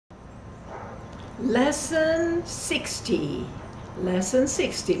Lesson 60. Lesson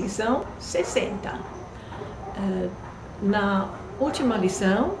 60, lição 60. Na última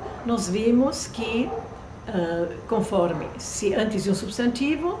lição, nós vimos que, conforme, se antes de um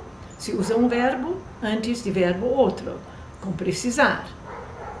substantivo, se usa um verbo antes de verbo outro, com precisar.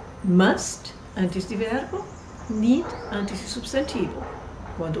 Must, antes de verbo, need, antes de substantivo.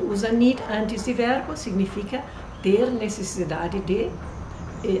 Quando usa need antes de verbo, significa ter necessidade de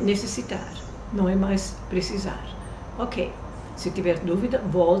necessitar. Não é mais precisar. Ok. Se tiver dúvida,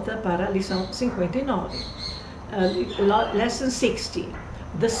 volta para a lição 59. Lesson 60.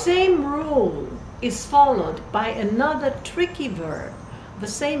 The same rule is followed by another tricky verb. The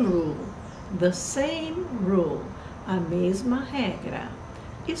same rule. The same rule. A mesma regra.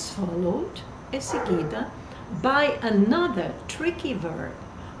 Is followed, é seguida, by another tricky verb.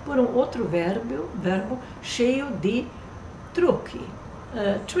 Por um outro verbo cheio de truque.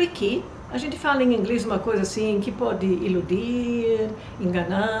 Tricky, a gente fala em inglês uma coisa assim que pode iludir,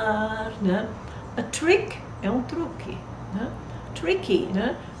 enganar, né? A trick é um truque, né? Tricky,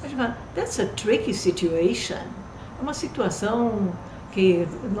 né? A gente fala, that's a tricky situation. É uma situação que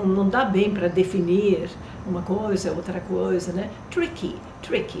não dá bem para definir uma coisa, outra coisa, né? Tricky,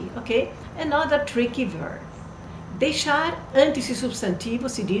 ok? Another tricky verb. Deixar antes de substantivo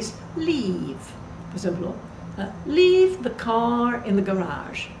se diz leave. Por exemplo, leave the car in the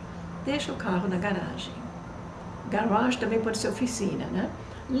garage. Deixa o carro na garagem. Garage também pode ser oficina, né?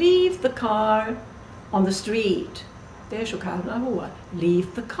 Leave the car on the street. Deixa o carro na rua. Leave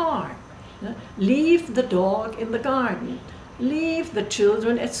the car. Né? Leave the dog in the garden. Leave the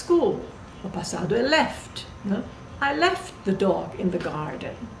children at school. O passado é left. Né? I left the dog in the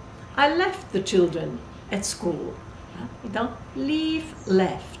garden. I left the children at school. Então, leave,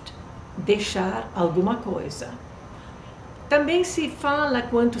 left. Deixar alguma coisa. Também se fala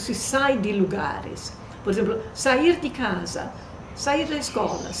quando se sai de lugares. Por exemplo, sair de casa, sair da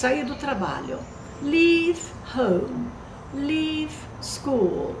escola, sair do trabalho. Leave home, leave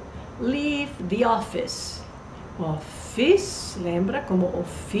school, leave the office. Office, lembra como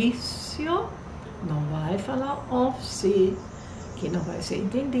ofício? Não vai falar office, que não vai ser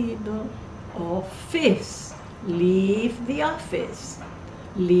entendido. Office, leave the office,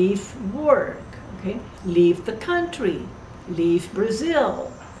 leave work, okay? Leave the country. Leave Brazil.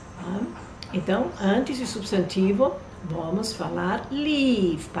 Então, antes de substantivo, vamos falar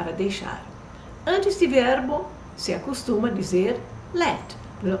leave, para deixar. Antes de verbo, se acostuma dizer let.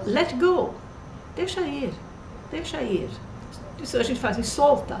 Let go. Deixa ir. Deixa ir. Isso a gente faz assim,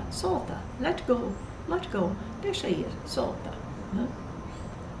 solta. Let go. Let go. Deixa ir. Solta.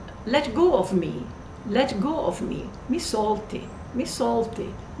 Let go of me. Let go of me. Me solte. Me solte.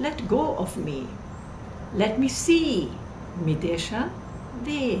 Let go of me. Let me see. Me deixa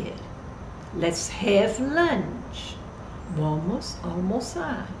ver. Let's have lunch. Vamos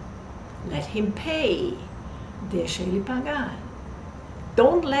almoçar. Let him pay. Deixa ele pagar.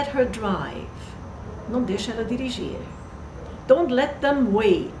 Don't let her drive. Não deixa ela dirigir. Don't let them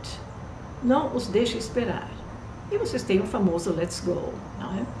wait. Não os deixe esperar. E vocês têm o famoso let's go,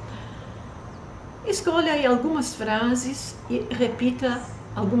 não é? Escolha aí algumas frases e repita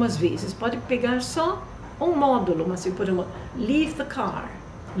algumas vezes. Pode pegar só um módulo, mas por exemplo, leave the car,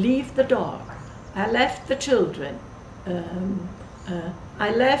 leave the dog, I left the children, I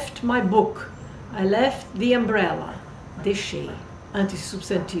left my book, I left the umbrella. Deixei, antes de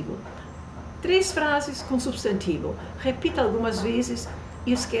substantivo. 3 frases com substantivo. Repita algumas vezes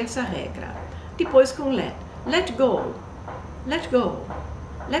e esqueça a regra. Depois com let. Let go, let go,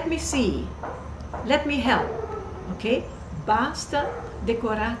 let me see, let me help, ok? Basta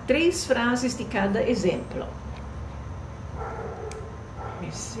decorar 3 frases de cada exemplo.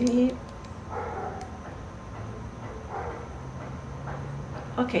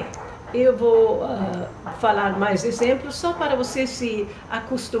 Ok, eu vou falar mais exemplos só para vocês se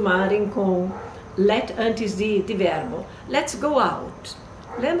acostumarem com let antes de verbo. Let's go out.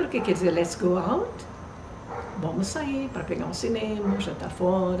 Lembra o que quer dizer let's go out? Vamos sair para pegar um cinema, jantar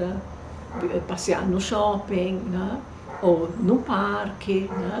fora, passear no shopping, né? Ou no parque,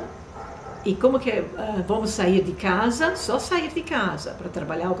 né? E como que é? Vamos sair de casa? Só sair de casa para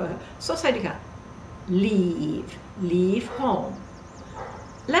trabalhar, só sair de casa. Leave, leave home.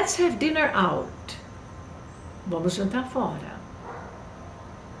 Let's have dinner out. Vamos jantar fora.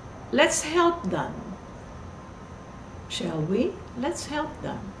 Let's help them. Shall we? Let's help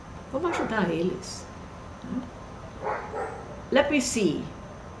them. Vamos ajudar eles. Let me see.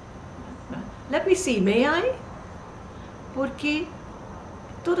 Let me see, may I? Porque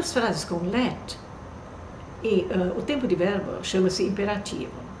todas as frases com let, e o tempo de verbo chama-se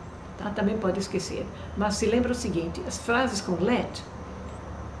imperativo. tá? Também pode esquecer. Mas se lembra o seguinte, as frases com let,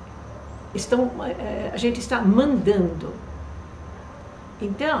 a gente está mandando.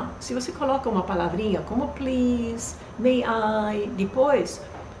 Então, se você coloca uma palavrinha como please, may I, depois,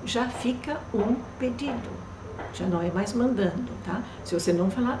 já fica um pedido. Já não é mais mandando, tá? Se você não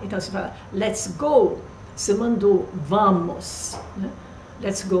falar, então você fala let's go, você mandou vamos, né?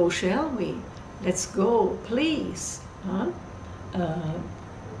 Let's go, shall we? Let's go, please. Tá?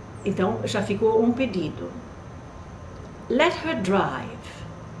 Então, já ficou um pedido. Let her drive.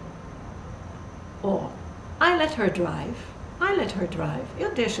 Or, I let her drive. I let her drive.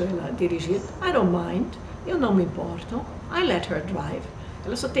 Eu deixo ela dirigir. I don't mind. Eu não me importo. I let her drive.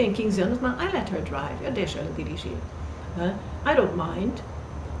 Ela só tem 15 anos, mas I let her drive. Eu deixo ela dirigir. I don't mind.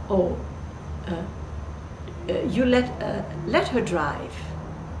 Or, you let her drive.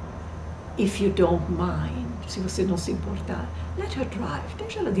 If you don't mind. Se você não se importar. Let her drive.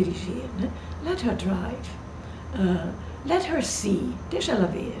 Deixa ela dirigir. Né? Let her drive. Let her see. Deixa ela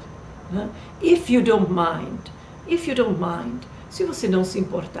ver. If you don't mind. If you don't mind. Se você não se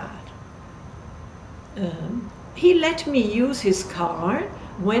importar. He let me use his car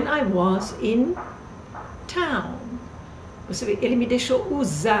when I was in town. Você vê, ele me deixou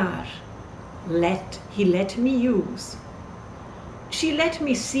usar. He let me use. She let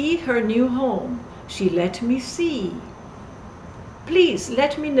me see her new home. She let me see. Please,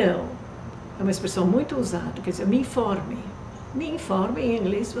 let me know. É uma expressão muito usada, quer dizer, me informe. Me informe, em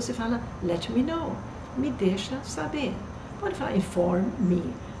inglês você fala let me know. Me deixa saber. Pode falar inform me,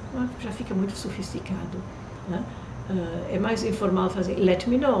 mas já fica muito sofisticado. Né? É mais informal fazer let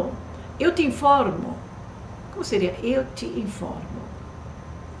me know. Eu te informo. Como seria eu te informo?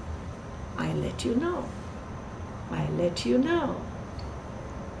 I let you know. I let you know.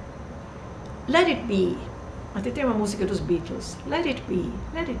 Let it be. Até tem uma música dos Beatles. Let it be.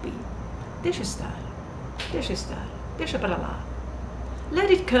 Let it be. Deixa estar. Deixa estar. Deixa para lá. Let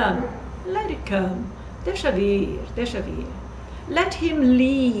it come. Let it come. Deixa vir. Deixa vir. Let him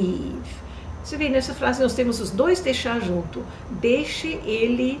leave. Você vê, nessa frase nós temos os dois deixar junto. Deixe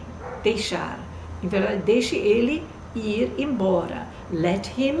ele deixar. Em verdade, deixe ele ir embora. Let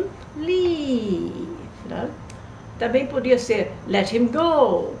him leave. Né? Também podia ser let him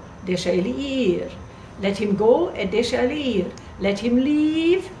go. Deixa ele ir. Let him go é deixa ele ir. Let him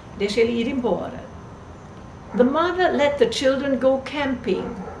leave, deixa ele ir embora. The mother let the children go camping.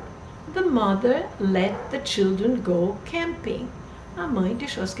 The mother let the children go camping. A mãe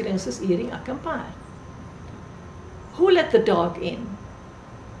deixou as crianças irem acampar. Who let the dog in?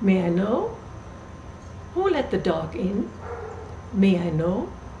 May I know? Who let the dog in? May I know?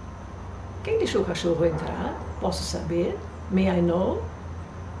 Quem deixou o cachorro entrar? Posso saber? May I know?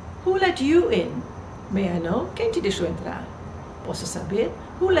 Who let you in? May I know? Quem te deixou entrar? Posso saber?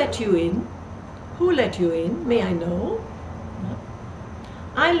 Who let you in? Who let you in? May I know?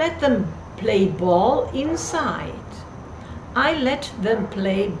 I let them play ball inside. I let them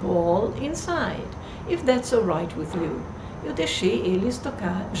play ball inside. If that's all right with you. Eu deixei eles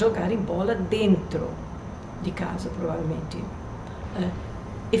jogarem bola dentro de casa, provavelmente.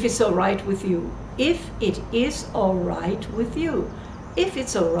 If it's all right with you. If it is all right with you. If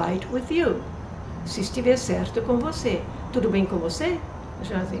it's all right with you. Se estiver certo com você. Tudo bem com você?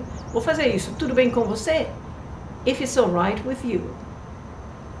 Assim, vou fazer isso. Tudo bem com você? If it's all right with you.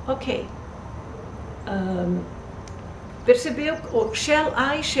 Ok. Percebeu? O shall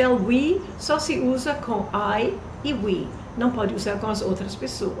I, shall we só se usa com I e we. Não pode usar com as outras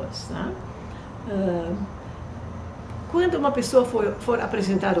pessoas. Tá? Quando uma pessoa for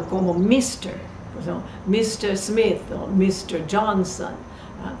apresentada como Mr., por exemplo, Mr. Smith ou Mr. Johnson,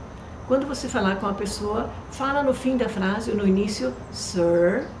 tá? Quando você falar com a pessoa, fala no fim da frase ou no início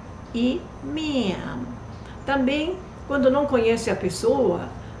Sir e Ma'am. Também, quando não conhece a pessoa,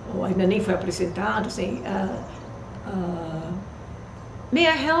 ou ainda nem foi apresentado, assim, May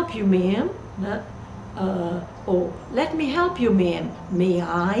I help you, ma'am? Né? Ou Let me help you, ma'am. May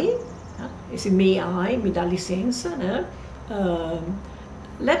I? Esse may I me dá licença, né?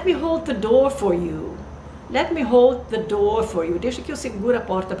 Let me hold the door for you. Let me hold the door for you. Deixa que eu segure a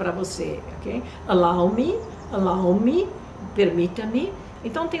porta para você, ok? Allow me, permita-me.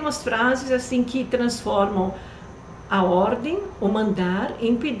 Então tem umas frases assim que transformam a ordem, o mandar,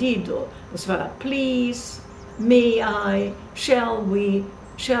 em pedido. Você fala please, may I, shall we,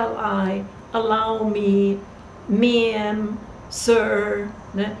 shall I, allow me, ma'am, sir,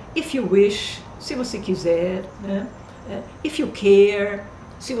 né? If you wish, se você quiser, né? If you care,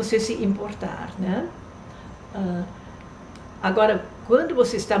 se você se importar, né? Agora, quando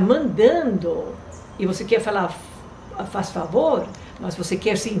você está mandando e você quer falar faz favor, Mas você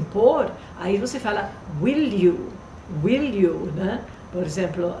quer se impor, aí você fala will you, né? Por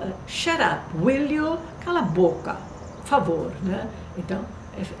exemplo, shut up, will you? Cala a boca, por favor, né? Então,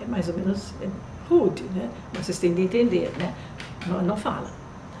 é mais ou menos rude, né? Vocês têm de entender, né? Não fala.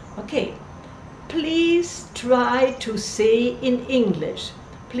 Ok. Please try to say in English.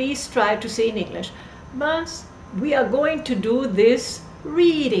 Please try to say in English. Mas we are going to do this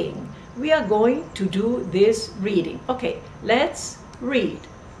reading. We are going to do this reading. Okay, let's read.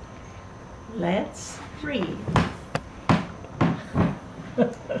 Let's read.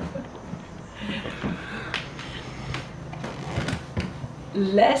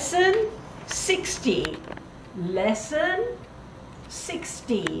 Lesson 60. Lesson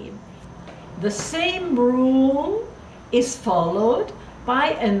 60. The same rule is followed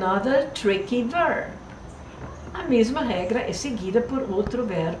by another tricky verb. A mesma regra é seguida por outro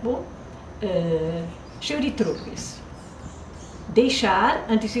verbo cheio de truques. Deixar,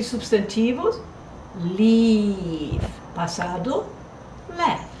 antes de substantivos, leave. Passado,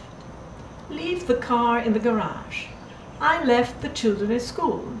 left. Leave the car in the garage. I left the children at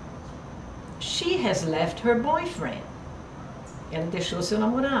school. She has left her boyfriend. Ela deixou seu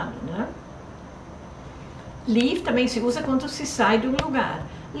namorado, né? Leave também se usa quando se sai de um lugar.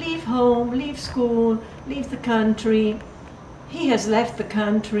 Leave home, leave school, leave the country. He has left the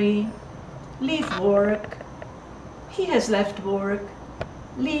country. Leave work. He has left work.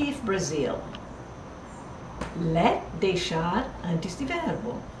 Leave Brazil. Let, deixar, antes de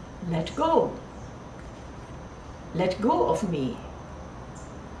verbo. Let go. Let go of me.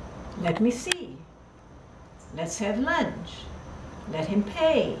 Let me see. Let's have lunch. Let him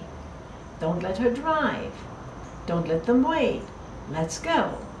pay. Don't let her drive. Don't let them wait. Let's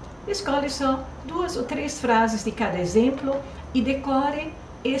go. Escolhe só 2 ou 3 frases de cada exemplo e decore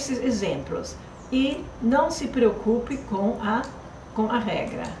esses exemplos. E não se preocupe com a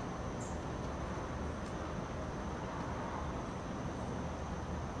regra.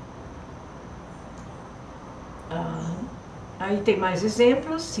 Aí tem mais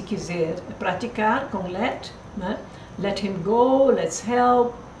exemplos, se quiser praticar com let, né? Let him go, let's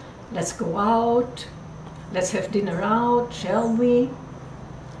help, let's go out, let's have dinner out, shall we?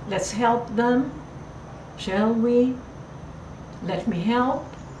 Let's help them, shall we? Let me help,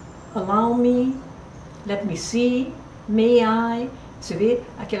 allow me, let me see, may I? Você vê,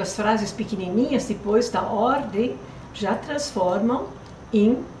 aquelas frases pequenininhas depois da ordem já transformam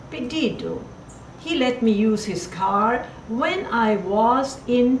em pedido. He let me use his car when I was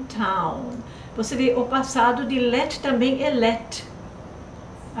in town. Você vê, o passado de let também é let.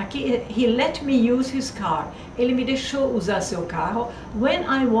 Aqui, he let me use his car. Ele me deixou usar seu carro when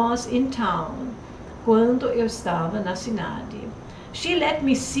I was in town. Quando eu estava na cidade. She let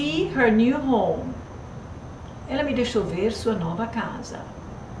me see her new home. Ela me deixou ver sua nova casa.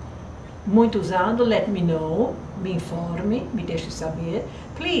 Muito usado, let me know. Me informe, me deixe saber.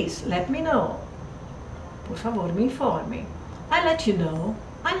 Please, let me know. Por favor, me informe. I let you know.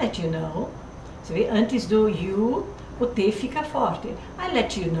 I let you know. Você vê, antes do you, o T fica forte. I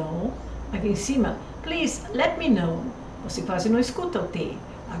let you know. Aqui em cima, please, let me know. Você quase não escuta o T.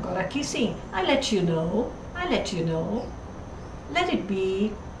 Agora aqui sim. I let you know. I let you know. Let it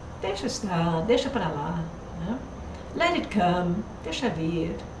be. Deixa estar, deixa para lá. Né? Let it come. Deixa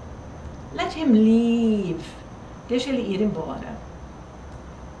vir. Let him leave. Deixa ele ir embora.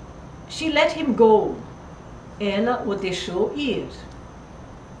 She let him go. Ela o deixou ir.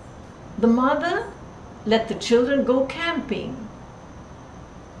 The mother let the children go camping.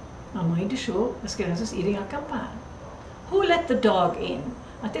 A mãe deixou as crianças irem acampar. Who let the dog in?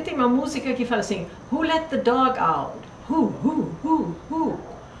 Até tem uma música que fala assim, who let the dog out? Who?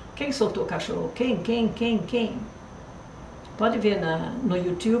 Quem soltou o cachorro? Quem? Pode ver no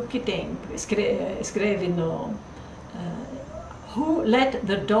YouTube que tem. Escreve no who let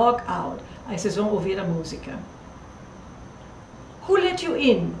the dog out? Aí vocês vão ouvir a música. Who let you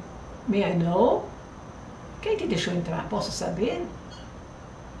in? May I know? Quem te deixou entrar? Posso saber?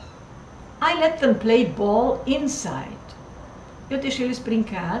 I let them play ball inside. Eu deixo eles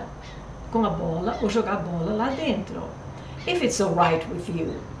brincar com a bola ou jogar bola lá dentro. If it's alright with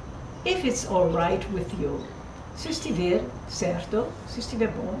you. If it's alright with you. Se estiver certo, se estiver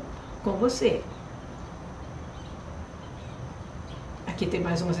bom com você. Aqui tem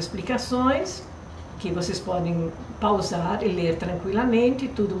mais umas explicações que vocês podem pausar e ler tranquilamente,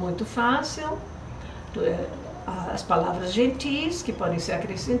 tudo muito fácil. As palavras gentis que podem ser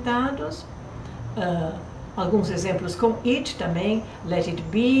acrescentados. Alguns exemplos com it também. Let it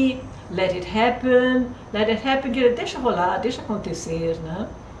be, let it happen. Let it happen, deixa rolar, deixa acontecer, né?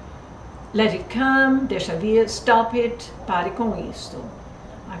 Let it come, deixa vir, stop it, pare com isto.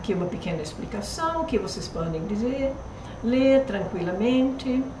 Aqui uma pequena explicação que vocês podem dizer. Ler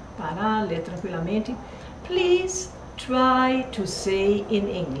tranquilamente, parar, ler tranquilamente. Please try to say in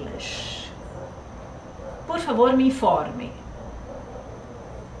English. Por favor, me informe.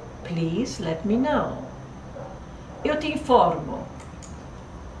 Please let me know. Eu te informo.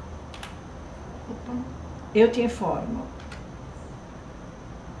 Eu te informo.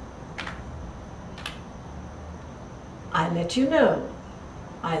 I let you know.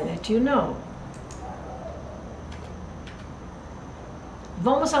 I let you know.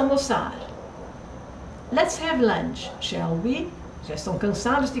 Vamos almoçar. Let's have lunch, shall we? Já estão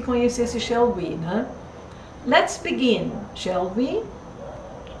cansados de conhecer esse shall we, né? Let's begin, shall we?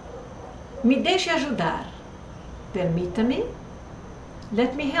 Me deixe ajudar. Permita-me.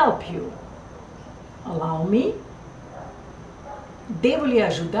 Let me help you. Allow me. Devo lhe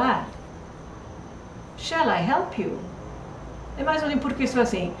ajudar? Shall I help you? É mais ou menos porque isso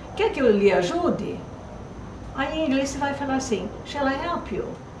assim. Quer que eu lhe ajude? Aí em inglês você vai falar assim, shall I help you?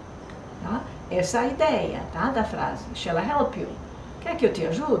 Tá? Essa é a ideia, tá, da frase. Shall I help you? Quer que eu te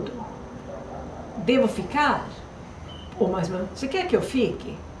ajude? Devo ficar? Ou mais ou menos, você quer que eu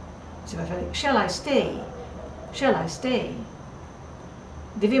fique? Você vai falar, shall I stay? Shall I stay?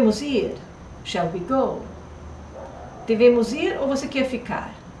 Devemos ir? Shall we go? Devemos ir ou você quer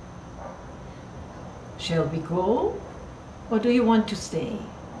ficar? Shall we go? Or do you want to stay?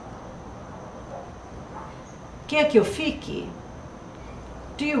 Quer que eu fique?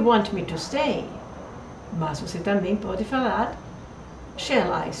 Do you want me to stay? Mas você também pode falar,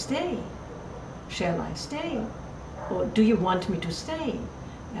 shall I stay? Shall I stay? Or do you want me to stay?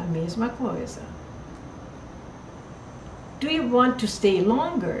 É a mesma coisa. Do you want to stay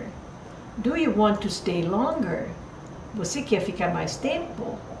longer? Do you want to stay longer? Você quer ficar mais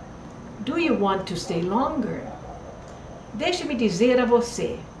tempo? Do you want to stay longer? Deixe-me dizer a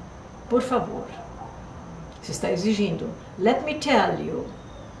você, por favor. Você está exigindo. Let me tell you.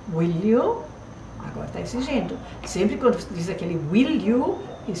 Will you? Agora está exigindo. Sempre quando diz aquele will you,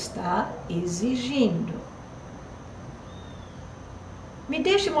 está exigindo. Me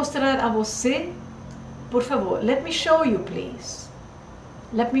deixe mostrar a você, por favor. Let me show you, please.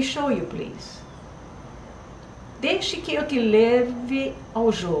 Let me show you, please. Deixe que eu te leve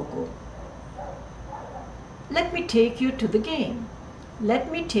ao jogo. Let me take you to the game.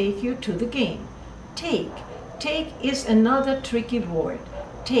 Let me take you to the game. Take. Take is another tricky word.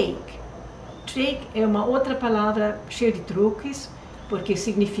 Take. Take é uma outra palavra cheia de truques, porque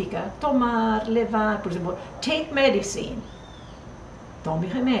significa tomar, levar. Por exemplo, take medicine. Tome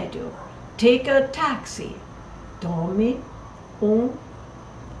remédio. Take a taxi. Tome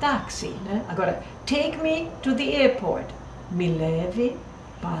táxi, né? Agora, take me to the airport. Me leve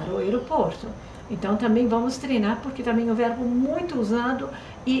para o aeroporto. Então, também vamos treinar, porque também é um verbo muito usado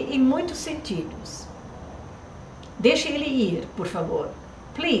e em muitos sentidos. Deixe ele ir, por favor.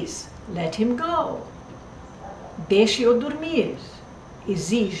 Please, let him go. Deixe-o dormir.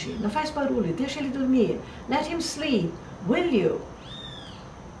 Exige. Não faz barulho. Deixe ele dormir. Let him sleep. Will you?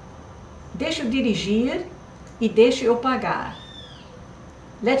 Deixe-o dirigir e deixe-o pagar.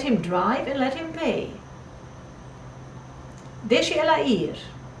 Let him drive and let him pay. Deixe ela ir.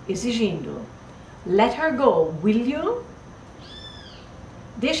 Exigindo. Let her go. Will you?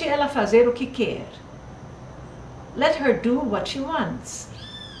 Deixe ela fazer o que quer. Let her do what she wants.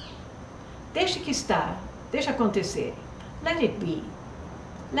 Deixe que está. Deixe acontecer. Let it be.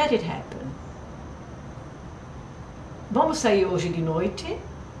 Let it happen. Vamos sair hoje de noite?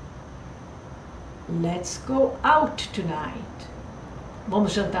 Let's go out tonight.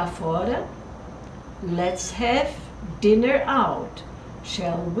 Vamos jantar fora? Let's have dinner out.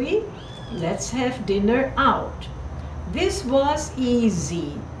 Shall we? Let's have dinner out. This was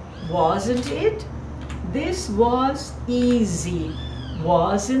easy, wasn't it? This was easy,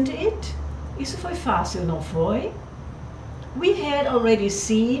 wasn't it? Isso foi fácil, não foi? We had already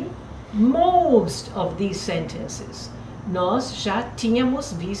seen most of these sentences. Nós já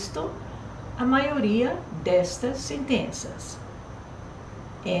tínhamos visto a maioria destas sentenças.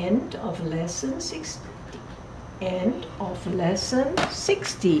 End of lesson 60. End of lesson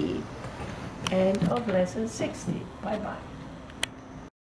 60. End of lesson 60. Bye-bye.